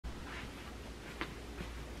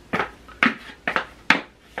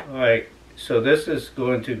Alright, so this is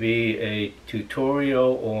going to be a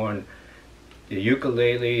tutorial on the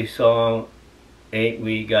ukulele song Ain't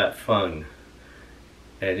We Got Fun.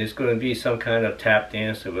 And it's going to be some kind of tap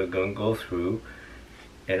dance that we're going to go through.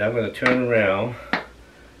 And I'm going to turn around.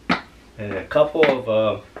 And a couple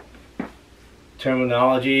of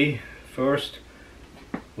terminology first.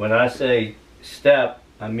 When I say step,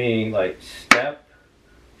 I mean like step,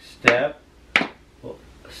 step,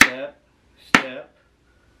 step, step.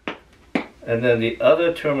 And then the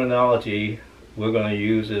other terminology we're going to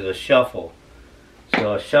use is a shuffle.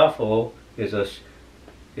 So a shuffle is a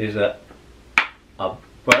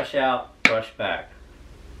brush out, brush back.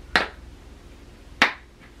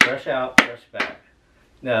 Brush out, brush back.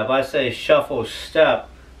 Now if I say shuffle step,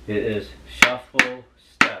 it is shuffle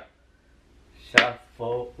step.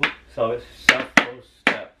 Shuffle, so it's shuffle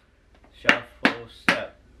step. Shuffle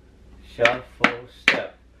step. Shuffle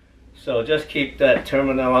step. So just keep that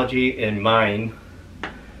terminology in mind.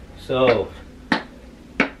 So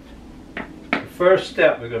the first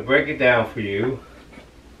step, we're going to break it down for you.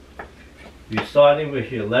 You're starting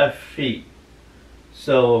with your left feet.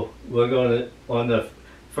 So we're going to, on the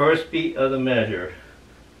first beat of the measure,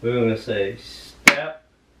 we're going to say step,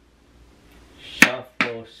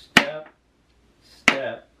 shuffle, step,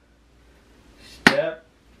 step, step,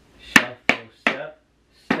 shuffle, step,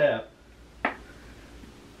 step.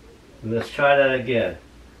 Let's try that again.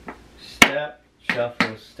 Step,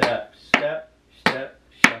 shuffle, step, step, step,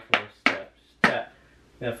 shuffle, step, step.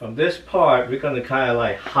 Now from this part, we're going to kind of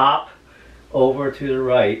like hop over to the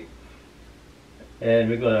right. And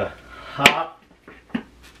we're going to hop,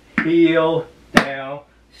 heel, down,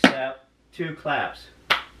 step, 2 claps.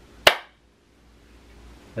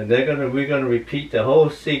 And we're going to repeat the whole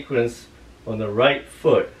sequence on the right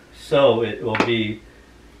foot. So it will be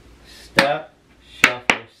step,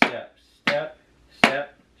 shuffle, step, step,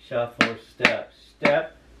 step, shuffle, step,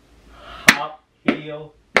 step, hop,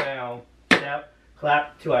 heel, down, step,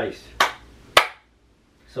 clap twice.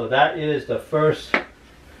 So that is the first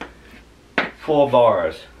 4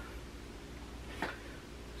 bars.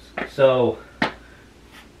 So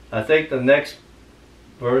I think the next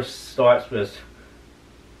verse starts with,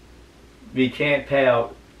 we can't pay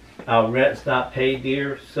our rent's not paid,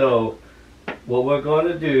 dear. So what we're going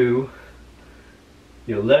to do,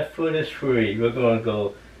 your left foot is free. We're going to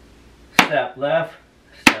go step left,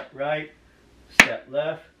 step right, step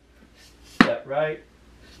left, step right,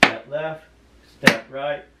 step left, step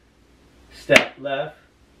right, step left,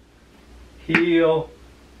 heel,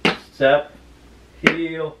 step,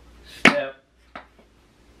 heel, step,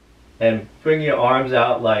 and bring your arms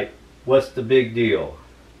out like, what's the big deal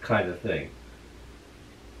kind of thing.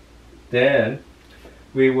 Then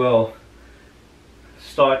we will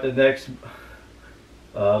start the next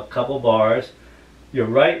couple bars. Your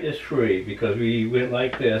right is free because we went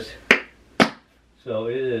like this. So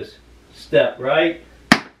it is step right,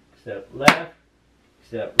 step left,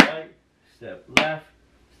 step right, step left,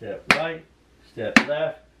 step right, step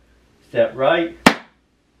left, step right,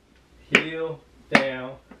 heel,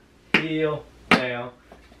 down,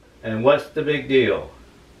 and what's the big deal?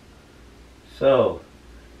 So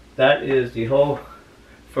that is the whole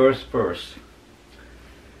first verse.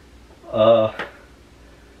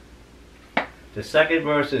 The second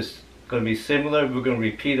verse is going to be similar. We're going to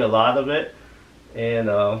repeat a lot of it,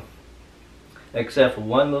 and except for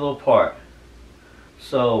one little part.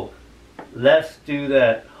 So let's do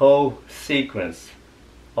that whole sequence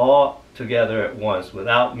all together at once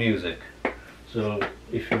without music. So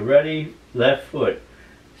if you're ready, left foot,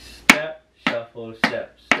 step, shuffle,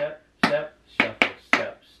 step, step, step, shuffle,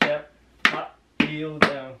 step, step, hop, heel,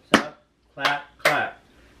 down, step, clap, clap,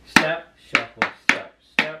 step, shuffle, step,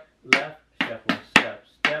 step, left, shuffle, step,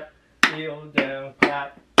 step, heel, down,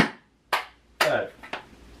 clap, clap,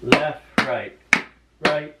 left, right,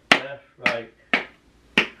 right, left, right,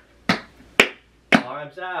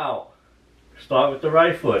 arms out. Start with the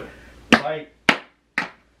right foot, right,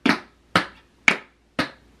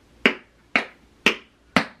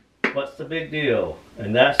 what's the big deal?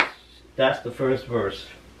 And that's the first verse.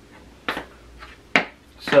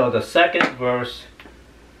 So the second verse,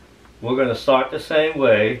 we're going to start the same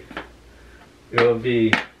way. It will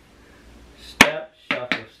be step,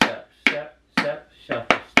 shuffle, step, step, step,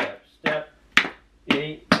 shuffle, step, step.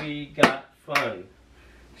 Ain't we got fun?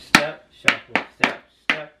 Step, shuffle, step,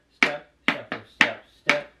 step, step, shuffle, step,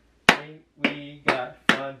 step. Ain't we got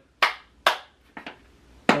fun?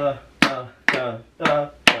 Dun, dun,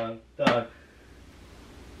 dun.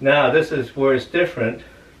 Now this is where it's different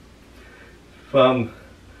from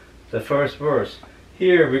the first verse.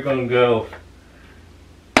 Here we're going to go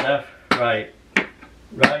left, right,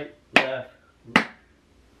 right, left,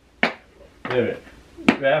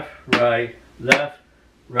 left, right, left,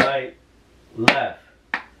 right, left.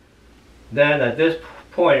 Then at this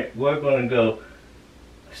point, we're going to go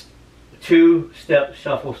 2-step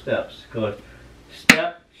shuffle steps. Go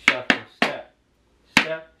step, shuffle, step,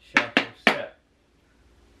 step, shuffle, step.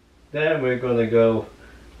 Then we're going to go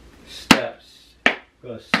steps.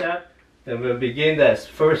 Go step. Then we'll begin that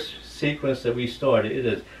first sequence that we started. It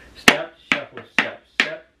is step, shuffle, step,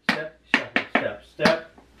 step, step, shuffle, step,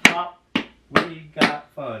 step, hop, we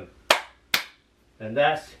got fun. And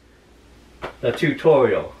that's the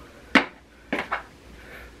tutorial.